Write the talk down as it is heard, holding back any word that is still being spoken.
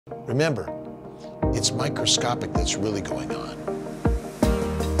Remember, it's microscopic that's really going on.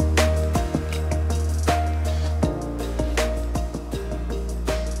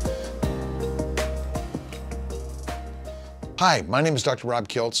 Hi, my name is Dr. Rob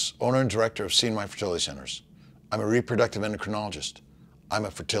Kiltz, owner and director of CNY Fertility Centers. I'm a reproductive endocrinologist. I'm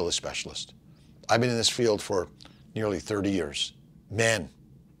a fertility specialist. I've been in this field for nearly 30 years. Men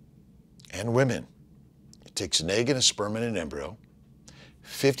and women. It takes an egg and a sperm and an embryo.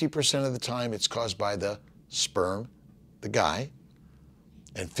 50% of the time it's caused by the sperm, the guy,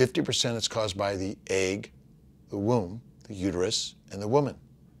 and 50% it's caused by the egg, the womb, the uterus, and the woman.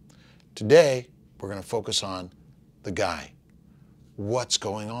 Today, we're going to focus on the guy. What's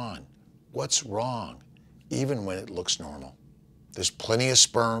going on? What's wrong, even when it looks normal? There's plenty of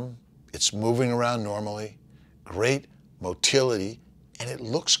sperm, it's moving around normally, great motility, and it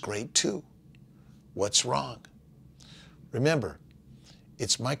looks great too. What's wrong? Remember,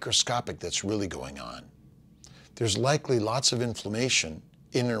 it's microscopic that's really going on. There's likely lots of inflammation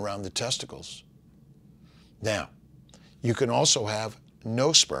in and around the testicles. Now, you can also have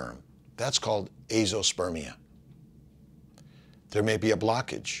no sperm. That's called azoospermia. There may be a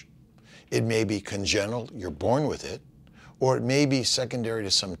blockage. It may be congenital, you're born with it, or it may be secondary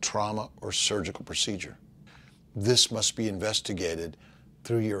to some trauma or surgical procedure. This must be investigated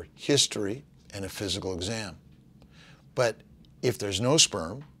through your history and a physical exam. But if there's no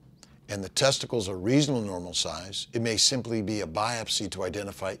sperm and the testicles are reasonable normal size, it may simply be a biopsy to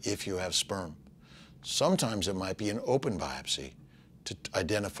identify if you have sperm. Sometimes it might be an open biopsy to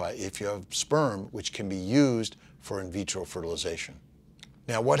identify if you have sperm, which can be used for in vitro fertilization.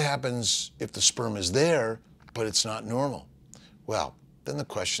 Now, what happens if the sperm is there, but it's not normal? Well, then the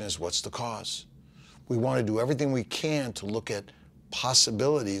question is, what's the cause? We want to do everything we can to look at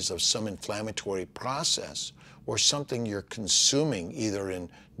possibilities of some inflammatory process or something you're consuming either in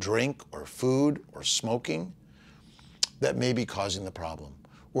drink or food or smoking that may be causing the problem.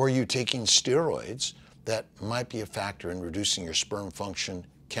 Or you taking steroids that might be a factor in reducing your sperm function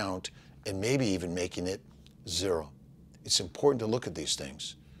count and maybe even making it 0. It's important to look at these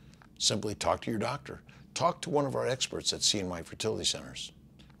things. Simply talk to your doctor. Talk to one of our experts at CNY Fertility Centers.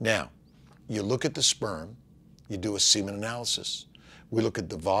 Now, you look at the sperm, you do a semen analysis. We look at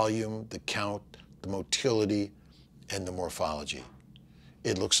the volume, the count, the motility, and the morphology.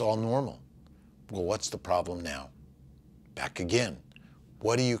 It looks all normal. Well, what's the problem now? Back again.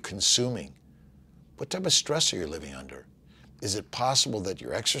 What are you consuming? What type of stress are you living under? Is it possible that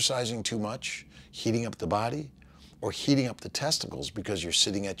you're exercising too much, heating up the body, or heating up the testicles because you're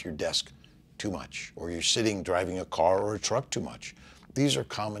sitting at your desk too much, or you're sitting driving a car or a truck too much? These are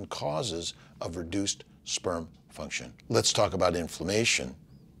common causes of reduced sperm function. Let's talk about inflammation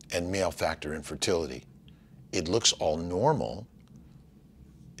and male factor infertility. It looks all normal.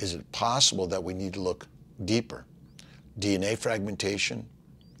 Is it possible that we need to look deeper? DNA fragmentation,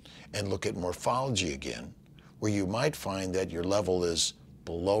 and look at morphology again, where you might find that your level is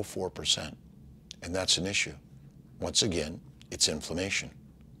below 4%, and that's an issue. Once again, it's inflammation.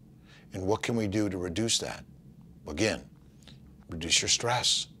 And what can we do to reduce that? Again, reduce your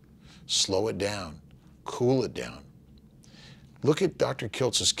stress, slow it down, cool it down. Look at Dr.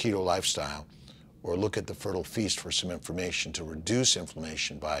 Kiltz's keto lifestyle, or look at the Fertile Feast for some information to reduce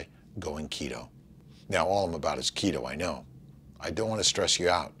inflammation by going keto. Now, all I'm about is keto, I know. I don't want to stress you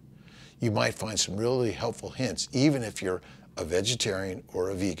out. You might find some really helpful hints, even if you're a vegetarian or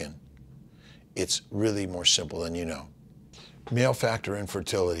a vegan. It's really more simple than you know. Male factor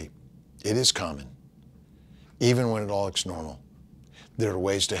infertility, it is common, even when it all looks normal. There are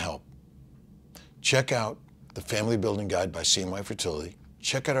ways to help. Check out the Family Building Guide by CNY Fertility,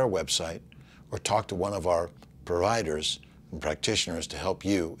 check out our website, or talk to one of our providers and practitioners to help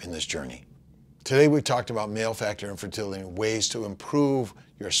you in this journey. Today we talked about male factor infertility and ways to improve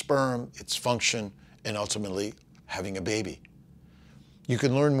your sperm, its function, and ultimately having a baby. You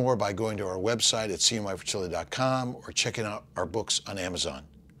can learn more by going to our website at cnyfertility.com or checking out our books on Amazon.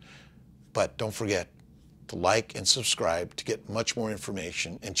 But don't forget to like and subscribe to get much more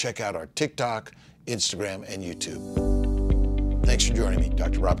information, and check out our TikTok, Instagram, and YouTube. Thanks for joining me,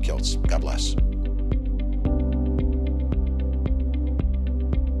 Dr. Rob Kiltz. God bless.